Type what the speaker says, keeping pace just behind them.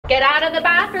Get out of the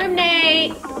bathroom,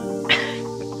 Nate.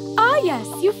 Ah yes,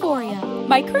 Euphoria.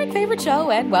 My current favorite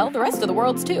show, and well, the rest of the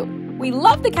world's too. We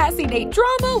love the Cassie-Nate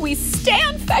drama, we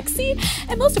stan Phexy,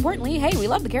 and most importantly, hey, we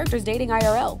love the characters dating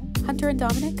IRL. Hunter and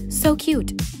Dominic, so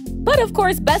cute. But of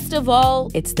course, best of all,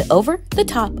 it's the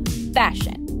over-the-top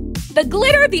fashion. The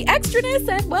glitter, the extraness,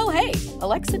 and well, hey,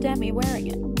 Alexa Demi wearing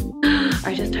it.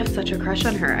 I just have such a crush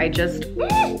on her.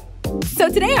 So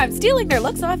today I'm stealing their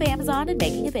looks off Amazon and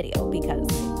making a video because,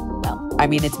 well, I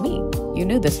mean, it's me. You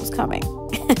knew this was coming.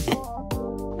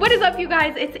 What is up, you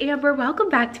guys? It's Amber. Welcome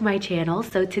back to my channel.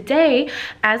 So today,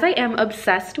 as I am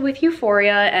obsessed with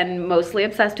Euphoria and mostly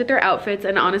obsessed with their outfits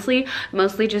and honestly,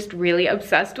 mostly just really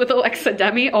obsessed with Alexa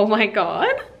Demi, oh my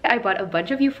god. I bought a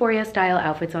bunch of Euphoria style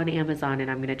outfits on Amazon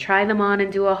and I'm gonna try them on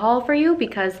and do a haul for you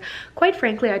because quite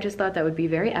frankly, I just thought that would be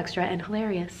very extra and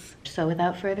hilarious. So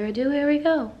without further ado, here we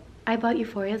go. I bought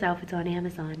Euphoria's outfits on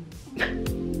Amazon.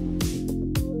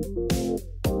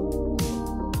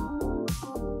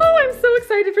 I'm so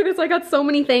excited for this. I got so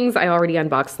many things. I already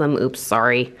unboxed them. Oops,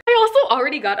 sorry. I also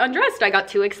already got undressed. I got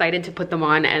too excited to put them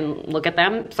on and look at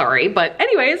them. Sorry, but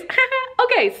anyways.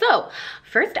 Okay, so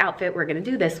first outfit, we're gonna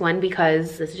do this one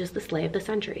because this is just the slay of the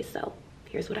century. So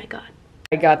here's what I got.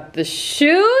 I got the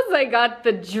shoes, I got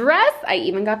the dress. I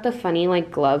even got the funny like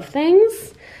glove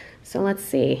things. So let's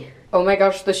see. Oh my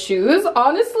gosh, the shoes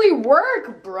honestly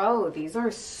work, bro. These are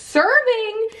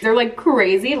serving. They're like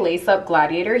crazy lace-up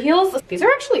gladiator heels. These are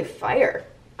actually fire.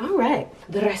 All right,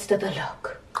 the rest of the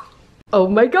look. Oh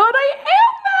my god, I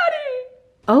am Madi.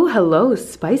 Oh, hello,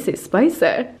 spicy,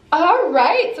 spicy. All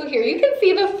right, so here you can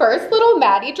see the first little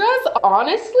Madi dress.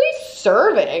 Honestly,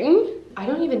 serving. I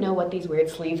don't even know what these weird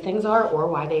sleeve things are or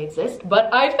why they exist,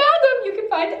 but I found them. You can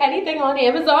find anything on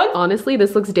Amazon. Honestly,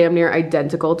 this looks damn near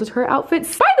identical to her outfit.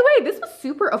 By the way, this was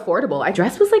super affordable. My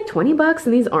dress was like 20 bucks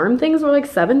and these arm things were like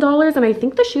 $7 and I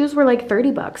think the shoes were like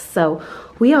 30 bucks. So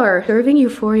we are serving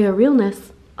Euphoria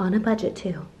realness on a budget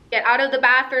too. Get out of the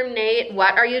bathroom, Nate.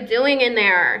 What are you doing in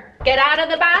there? Get out of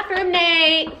the bathroom,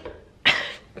 Nate.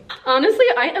 Honestly,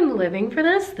 I am living for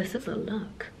this. This is a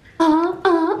look.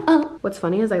 What's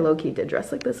funny is I low-key did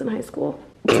dress like this in high school.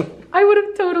 I would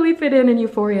have totally fit in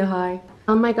Euphoria High.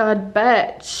 Oh my god,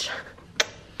 bitch.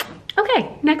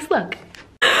 Okay, next look.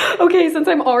 Okay, since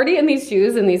I'm already in these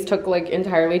shoes and these took like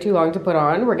entirely too long to put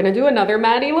on, we're gonna do another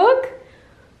Madi look.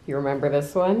 You remember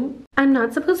this one? I'm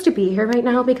not supposed to be here right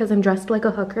now because I'm dressed like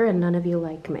a hooker and none of you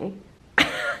like me.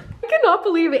 I cannot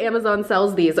believe Amazon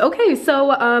sells these. Okay,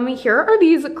 so here are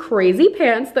these crazy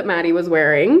pants that Madi was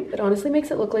wearing. It honestly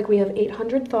makes it look like we have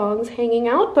 800 thongs hanging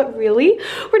out, but really,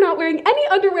 we're not wearing any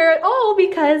underwear at all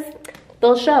because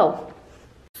they'll show.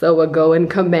 So we're going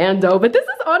commando, but this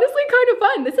is honestly kind of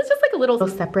fun. This is just like a little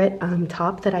separate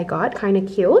top that I got, kind of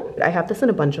cute. I have this in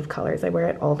a bunch of colors. I wear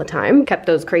it all the time. Kept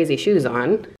those crazy shoes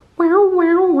on. Wow,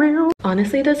 wow, wow.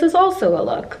 Honestly, this is also a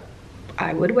look.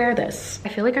 I would wear this. I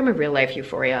feel like I'm a real life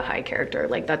Euphoria High character.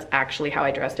 Like that's actually how I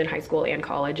dressed in high school and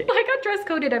college. I got dress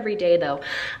coded every day though.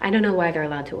 I don't know why they're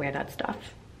allowed to wear that stuff.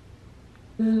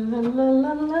 La, la,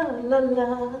 la, la,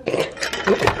 la.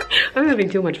 I'm having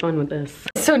too much fun with this.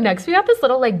 So next we have this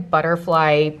little like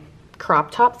butterfly crop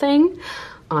top thing.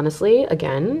 Honestly,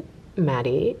 again,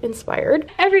 Madi inspired.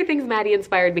 Everything's Madi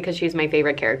inspired because she's my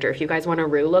favorite character. If you guys want a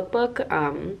Rue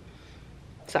lookbook,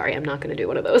 sorry, I'm not gonna do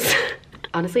one of those.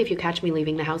 Honestly, if you catch me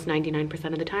leaving the house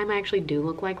 99% of the time, I actually do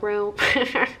look like Rue.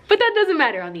 But that doesn't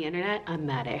matter on the internet. I'm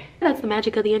Madi. That's the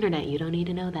magic of the internet. You don't need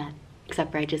to know that.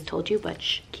 Except for I just told you, but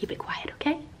shh, keep it quiet,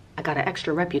 okay? I got an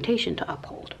extra reputation to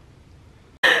uphold.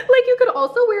 Like you could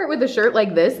also wear it with a shirt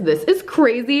like this. This is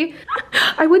crazy.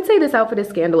 I would say this outfit is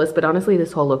scandalous, but honestly,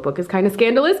 this whole lookbook is kind of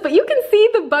scandalous. But you can see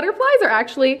the butterflies are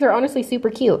actually, they're honestly super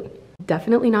cute.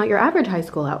 Definitely not your average high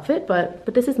school outfit, but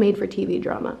this is made for TV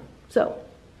drama. So,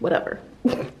 whatever.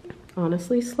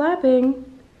 Honestly slapping.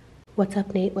 What's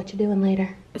up, Nate? What you doing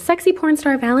later? A sexy porn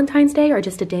star Valentine's Day or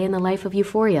just a day in the life of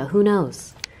Euphoria? Who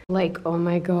knows? Like, oh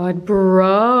my god, bro.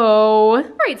 All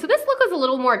right, so this look was a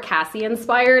little more Cassie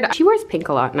inspired. She wears pink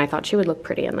a lot and I thought she would look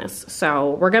pretty in this.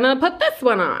 So we're gonna put this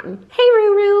one on. Hey,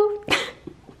 Ruru.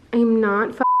 I'm not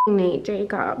f***ing Nate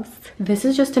Jacobs. This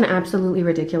is just an absolutely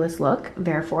ridiculous look,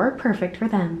 therefore perfect for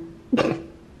them.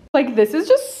 Like, this is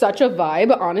just such a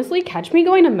vibe. Honestly, catch me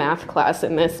going to math class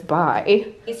in this.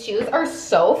 Bye. These shoes are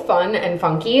so fun and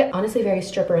funky. Honestly, very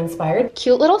stripper inspired.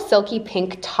 Cute little silky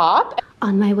pink top.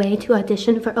 On my way to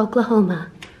audition for Oklahoma.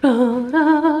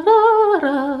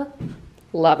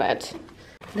 Love it.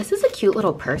 This is a cute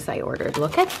little purse I ordered.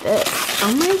 Look at this.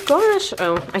 Oh my gosh.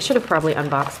 Oh, I should have probably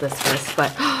unboxed this first,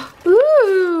 but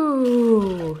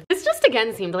ooh. It's just a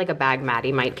again seemed like a bag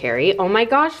Maddie might carry. Oh my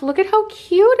gosh, look at how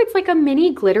cute. It's like a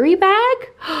mini glittery bag.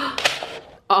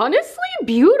 Honestly,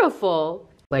 beautiful.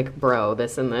 Like, bro,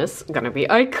 this and this gonna be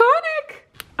iconic.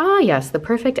 Ah, yes, the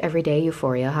perfect everyday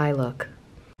Euphoria high look.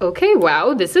 Okay,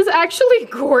 wow, this is actually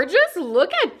gorgeous.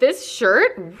 Look at this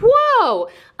shirt. Whoa.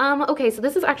 Okay, so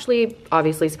this is actually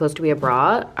obviously supposed to be a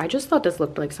bra. I just thought this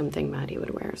looked like something Maddie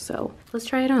would wear, so let's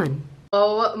try it on.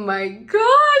 Oh my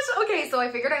gosh. Okay, so I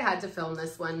figured I had to film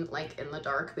this one like in the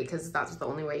dark because that's the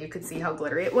only way you could see how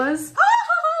glittery it was.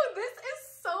 Oh, this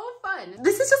is so fun.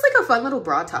 This is just like a fun little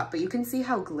bra top, but you can see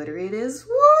how glittery it is.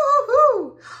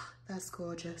 Woohoo! That's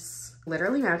gorgeous.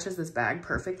 Literally matches this bag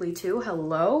perfectly too.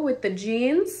 Hello with the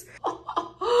jeans.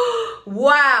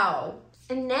 Wow.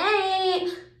 And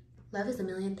Nate. Love is a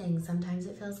million things. Sometimes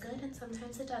it feels good and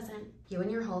sometimes it doesn't. You and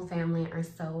your whole family are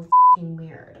so f***ing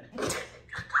weird.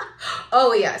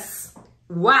 Oh yes.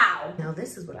 Wow. Now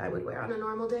this is what I would wear on a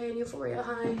normal day in Euphoria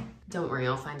High. Don't worry,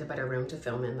 I'll find a better room to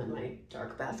film in than my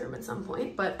dark bathroom at some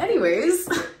point. But anyways,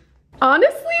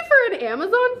 honestly, for an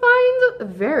Amazon find,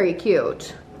 very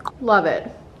cute. Love it.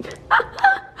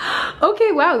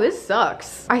 Okay, wow, this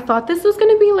sucks. I thought this was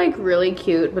gonna be like really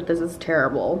cute, but this is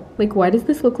terrible. Like, why does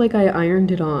this look like I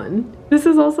ironed it on? This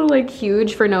is also like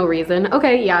huge for no reason.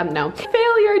 Okay, yeah, no.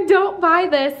 Failure, don't buy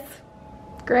this.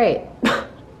 Great.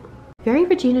 Very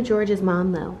Regina George's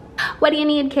mom though. What do you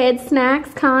need, kids? Snacks,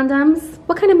 condoms?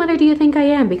 What kind of mother do you think I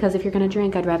am? Because if you're gonna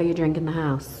drink, I'd rather you drink in the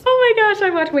house. Oh my gosh,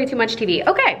 I watch way too much TV.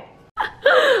 Okay.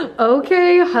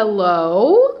 Okay,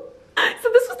 hello? So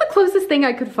this was the closest thing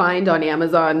I could find on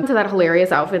Amazon to that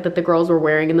hilarious outfit that the girls were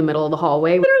wearing in the middle of the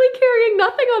hallway. Literally carrying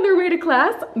nothing on their way to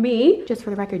class. Me. Just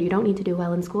for the record, you don't need to do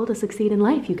well in school to succeed in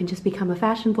life. You can just become a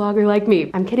fashion blogger like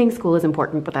me. I'm kidding, school is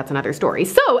important, but that's another story.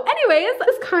 So anyways,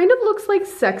 this kind of looks like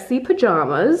sexy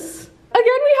pajamas. Again,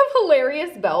 we have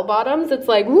hilarious bell bottoms. It's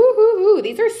like, woo-hoo-hoo.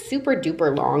 These are super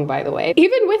duper long, by the way.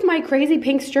 Even with my crazy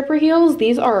pink stripper heels,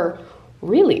 these are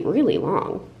really, really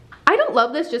long. I don't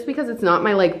love this just because it's not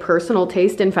my like personal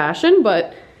taste in fashion,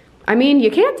 but I mean,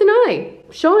 you can't deny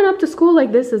showing up to school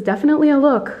like this is definitely a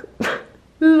look.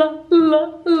 La,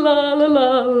 la, la, la,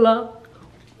 la, la.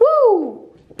 Woo!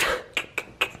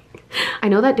 I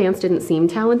know that dance didn't seem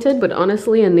talented, but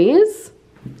honestly in these,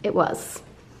 it was.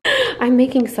 I'm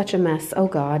making such a mess, oh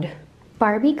God.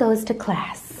 Barbie goes to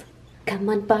class. Come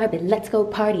on, Barbie, let's go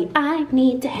party. I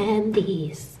need to hand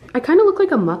these. I kind of look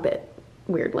like a Muppet,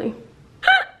 weirdly.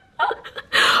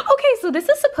 Okay, so this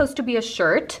is supposed to be a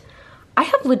shirt. I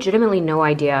have legitimately no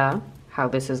idea how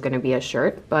this is gonna be a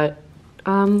shirt, but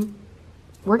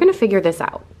we're gonna figure this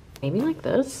out. Maybe like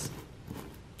this.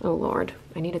 Oh Lord,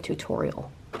 I need a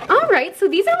tutorial. All right, so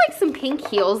these are like some pink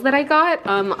heels that I got.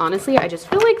 Honestly, I just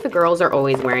feel like the girls are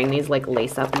always wearing these like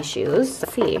lace-uppy shoes.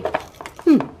 Let's see.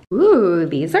 Ooh,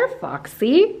 these are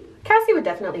foxy. Cassie would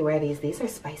definitely wear these. These are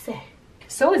spicy.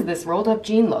 So is this rolled up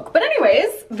jean look. But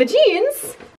anyways, the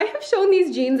jeans. I have shown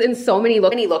these jeans in so many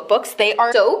lookbooks. They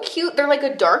are so cute. They're like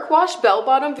a dark wash bell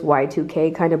bottom,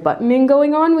 Y2K kind of buttoning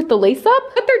going on with the lace up,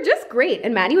 but they're just great.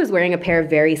 And Maddie was wearing a pair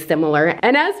very similar.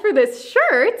 And as for this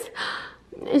shirt,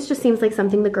 it just seems like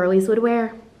something the girlies would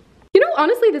wear. You know,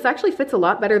 honestly, this actually fits a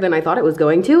lot better than I thought it was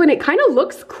going to, and it kind of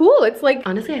looks cool. It's like,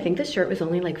 honestly, I think this shirt was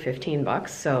only like 15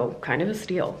 bucks, so kind of a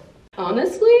steal.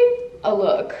 Honestly, a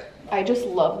look. I just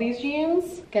love these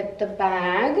jeans. Get the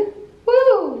bag.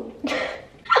 Woo!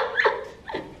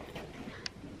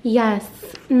 Yes.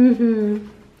 Mm-hmm.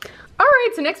 All right,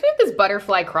 so next we have this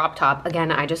butterfly crop top. Again,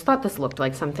 I just thought this looked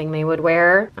like something they would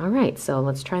wear. All right, so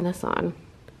let's try this on.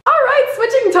 All right,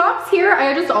 switching tops here.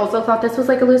 I just also thought this was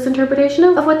like a loose interpretation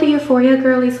of what the Euphoria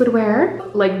girlies would wear.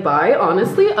 Like by,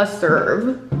 honestly, a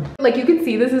serve. Like you can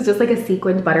see this is just like a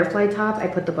sequined butterfly top. I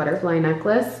put the butterfly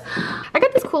necklace. I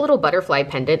got this cool little butterfly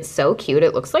pendant, so cute.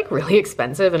 It looks like really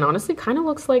expensive and honestly kind of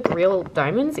looks like real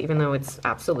diamonds, even though it's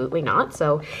absolutely not.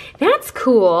 So that's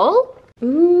cool.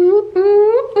 Ooh,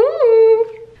 ooh, ooh.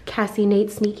 Cassie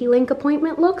Nate sneaky link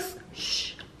appointment looks.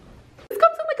 Shh. This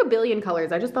comes in like a billion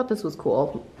colors. I just thought this was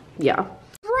cool. Yeah.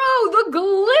 Bro, the glitter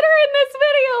in this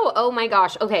video. Oh my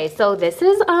gosh. Okay, so this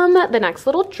is the next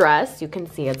little dress. You can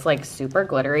see it's like super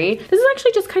glittery. This is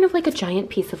actually just kind of like a giant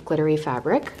piece of glittery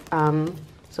fabric.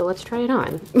 So let's try it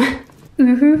on.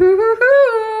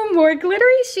 More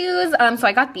glittery shoes. So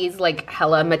I got these like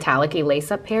hella metallic-y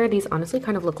lace-up pair. These honestly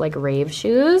kind of look like rave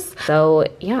shoes. So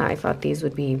yeah, I thought these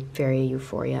would be very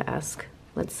Euphoria-esque.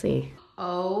 Let's see.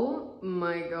 Oh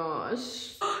my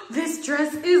gosh. This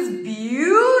dress is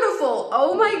beautiful.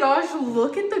 Oh my gosh,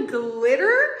 look at the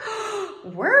glitter.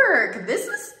 Work. This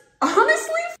is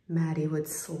honestly, Maddie would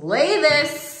slay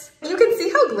this. You can see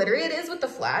how glittery it is with the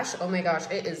flash. Oh my gosh,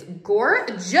 it is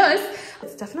gorgeous.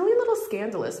 It's definitely a little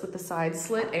scandalous with the side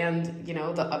slit and, you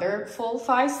know, the other full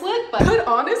thigh slit, but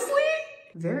honestly,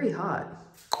 very hot.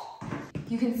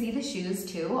 You can see the shoes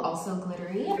too, also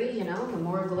glittery. You know, the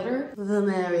more glitter, the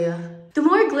merrier. The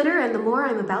more glitter and the more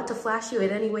I'm about to flash you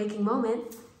at any waking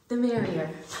moment, the merrier.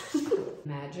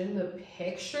 Imagine the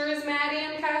pictures Maddie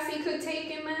and Cassie could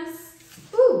take in this.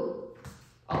 Ooh,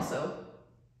 also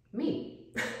me.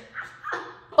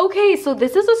 Okay, so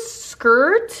this is a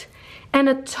skirt and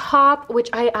a top, which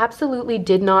I absolutely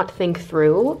did not think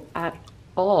through at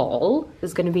all.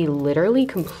 Is gonna be literally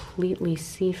completely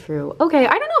see-through. Okay,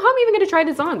 I don't know how I'm even gonna try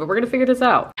this on, but we're gonna figure this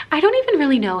out. I don't even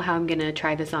really know how I'm gonna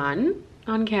try this on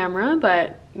camera,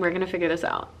 but we're gonna figure this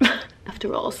out.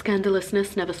 After all,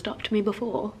 scandalousness never stopped me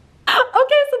before.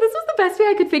 Okay, so this was the best way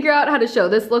I could figure out how to show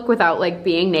this look without like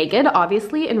being naked.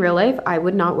 Obviously, in real life, I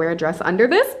would not wear a dress under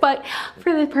this, but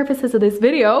for the purposes of this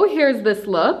video, here's this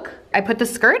look. I put the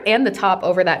skirt and the top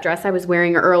over that dress I was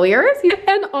wearing earlier,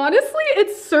 and honestly,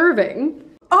 it's serving.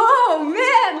 Oh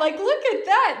man, like look at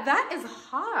that. That is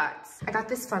hot. I got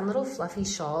this fun little fluffy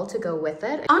shawl to go with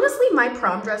it. Honestly, my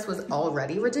prom dress was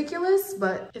already ridiculous,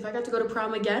 but if I got to go to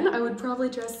prom again, I would probably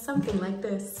dress something like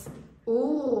this.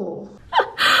 Ooh.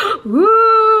 Woo!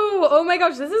 Oh my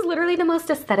gosh, this is literally the most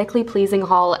aesthetically pleasing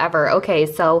haul ever. Okay,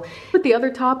 so put the other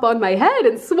top on my head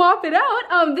and swap it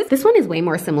out. This one is way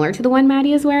more similar to the one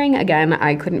Maddie is wearing. Again,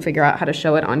 I couldn't figure out how to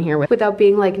show it on here without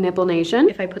being like nipple nation.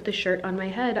 If I put the shirt on my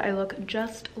head, I look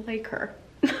just like her.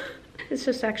 This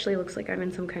just actually looks like I'm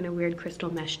in some kind of weird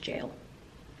crystal mesh jail.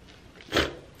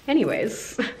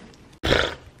 Anyways,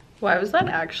 why was that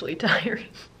actually tiring?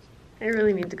 I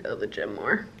really need to go to the gym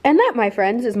more. And that, my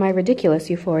friends, is my ridiculous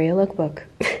Euphoria lookbook.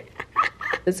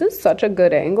 This is such a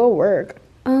good angle work.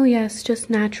 Oh yes, just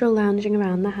natural lounging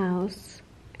around the house.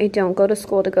 I don't go to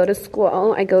school to go to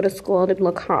school. I go to school to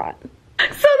look hot. So there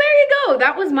you go.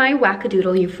 That was my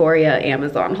wackadoodle Euphoria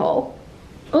Amazon haul.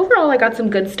 Overall, I got some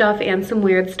good stuff and some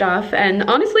weird stuff. And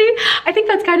honestly, I think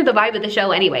that's kind of the vibe of the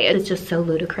show anyway. It's just so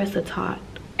ludicrous, it's hot.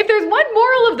 If there's one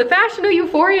moral of the fashion of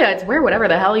Euphoria, it's wear whatever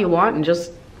the hell you want and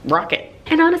just rock it.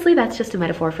 And honestly, that's just a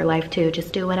metaphor for life too.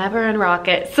 Just do whatever and rock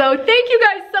it. So thank you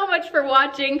guys so much for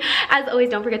watching. As always,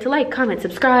 don't forget to like, comment,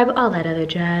 subscribe, all that other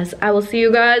jazz. I will see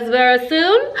you guys very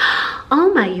soon.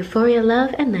 All my Euphoria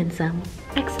love and then some.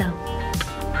 XO.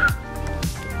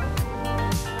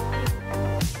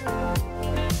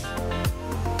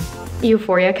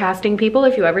 Euphoria casting people,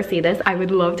 if you ever see this, I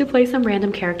would love to play some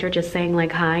random character just saying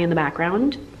like hi in the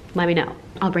background. Let me know.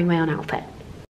 I'll bring my own outfit.